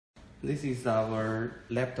This is our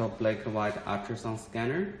laptop black and white ultrasound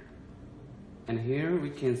scanner. And here we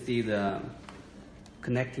can see the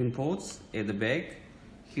connecting ports at the back.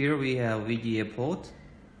 Here we have VGA port.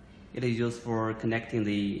 It is used for connecting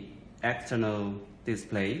the external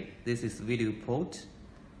display. This is video port,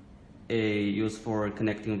 used for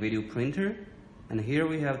connecting video printer. And here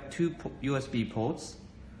we have two USB ports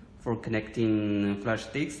for connecting flash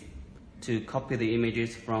disks to copy the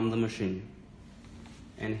images from the machine.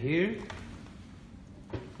 And here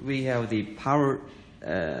we have the power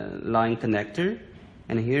line connector,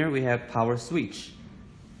 and here we have power switch.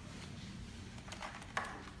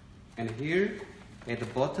 And here at the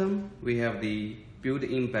bottom we have the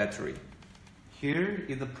built-in battery. Here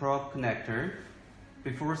is the probe connector.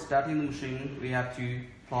 Before starting the machine, we have to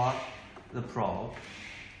plug the probe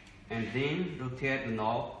and then rotate the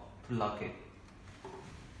knob to lock it.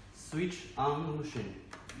 Switch on the machine.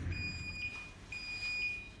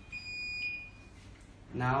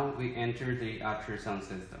 Now we enter the ultrasound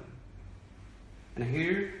system. And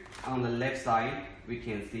here on the left side, we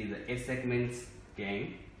can see the 8 segments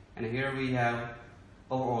gain. And here we have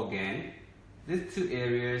overall gain. These two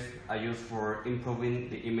areas are used for improving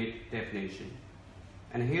the image definition.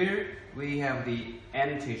 And here we have the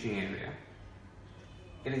annotation area.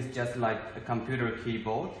 It is just like a computer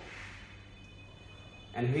keyboard.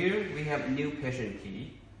 And here we have new patient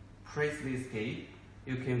key. Press this key.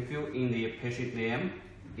 You can fill in the patient name,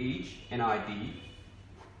 age, and ID.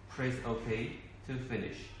 Press OK to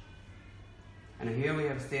finish. And here we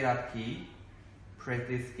have setup key. Press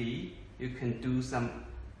this key. You can do some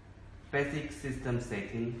basic system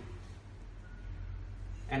setting.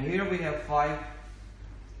 And here we have 5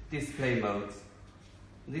 display modes.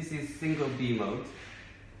 This is single B mode.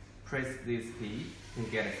 Press this key and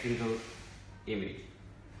get a single image.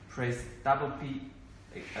 Press double P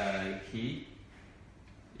key.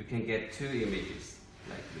 You can get 2 images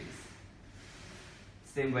like this.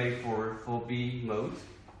 Same way for 4B mode.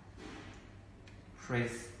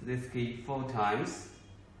 Press this key 4 times.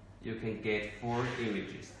 You can get 4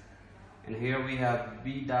 images. And here we have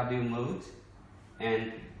BW mode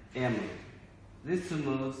and M mode. These 2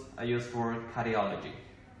 modes are used for cardiology.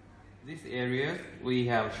 This area we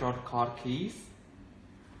have shortcut keys.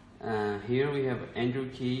 Here we have Enter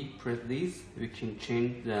key. Press this. We can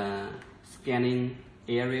change the scanning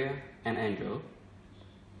area and angle.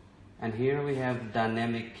 And here we have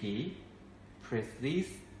dynamic key. Press this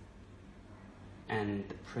and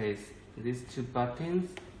press these 2 buttons.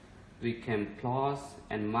 We can plus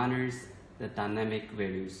and minus the dynamic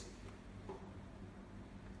values.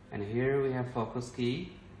 And here we have focus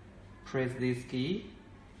key. Press this key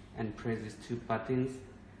and press these 2 buttons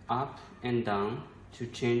up and down to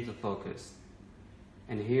change the focus.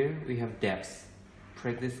 And here we have depth.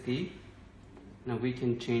 Press this key. Now we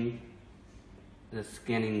can change the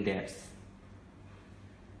scanning depth.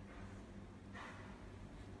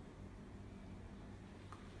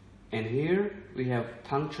 And here we have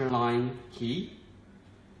puncture line key.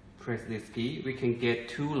 Press this key. We can get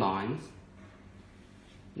 2 lines.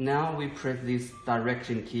 Now we press these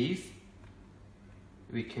direction keys.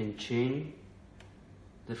 We can change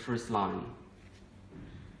the first line.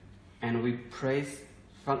 And we press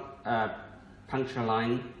puncture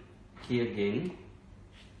line key again.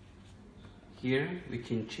 Here we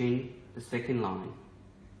can change the second line.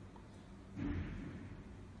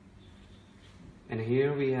 And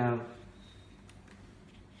here we have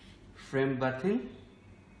frame button.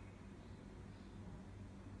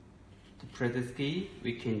 To press this key,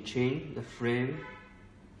 we can change the frame.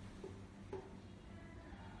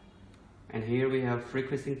 And here we have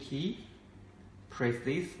frequency key. Press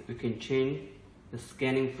this, we can change the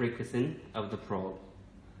scanning frequency of the probe.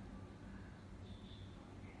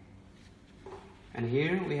 And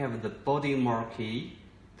here we have the body mark key.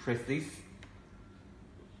 Press this.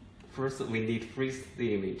 First we need freeze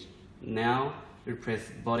the image. Now we press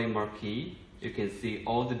body mark key. You can see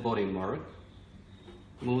all the body mark.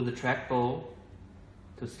 Move the trackball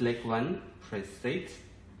to select one. Press set.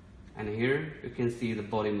 And here you can see the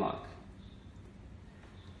body mark.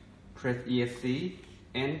 Press ESC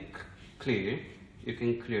and clear. You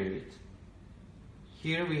can clear it.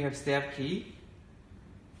 Here we have save key.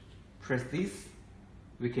 Press this.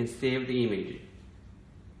 We can save the image.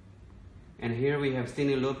 And here we have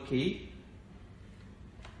cine loop key.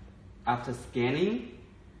 After scanning,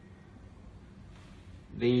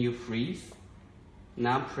 then you freeze.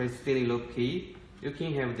 Now press cine loop key. You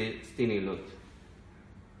can have the cine loop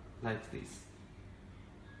like this.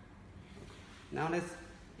 Now let's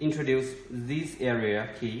introduce these area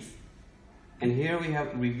keys. And here we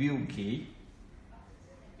have review key.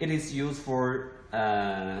 It is used for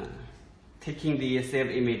taking the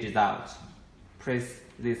saved images out. Press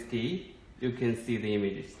this key, you can see the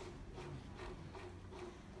images.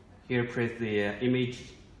 Here press the image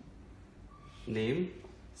name,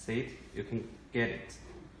 save, you can get it.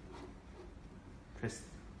 Press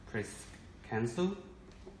cancel.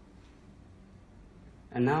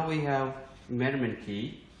 And now we have measurement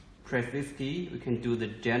key. Press this key, we can do the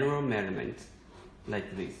general measurement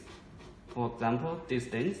like this. For example,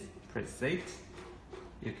 distance, press save.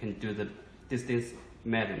 You can do the distance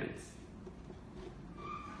measurements.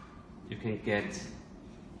 You can get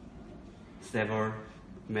several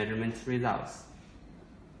measurement results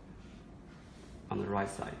on the right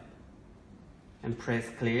side. And press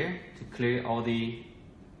clear to clear all the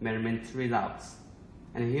measurement results.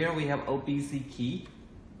 And here we have OBC key.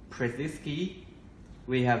 Press this key.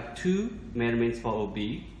 We have two measurements for OB.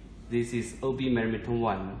 This is OB measurement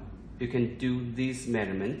 1. You can do these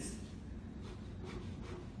measurements.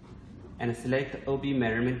 And select OB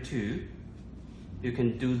measurement 2. You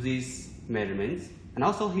can do these measurements. And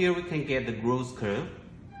also here we can get the growth curve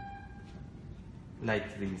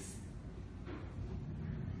like this.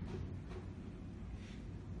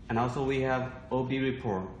 And also we have OB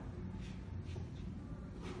report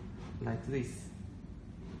like this.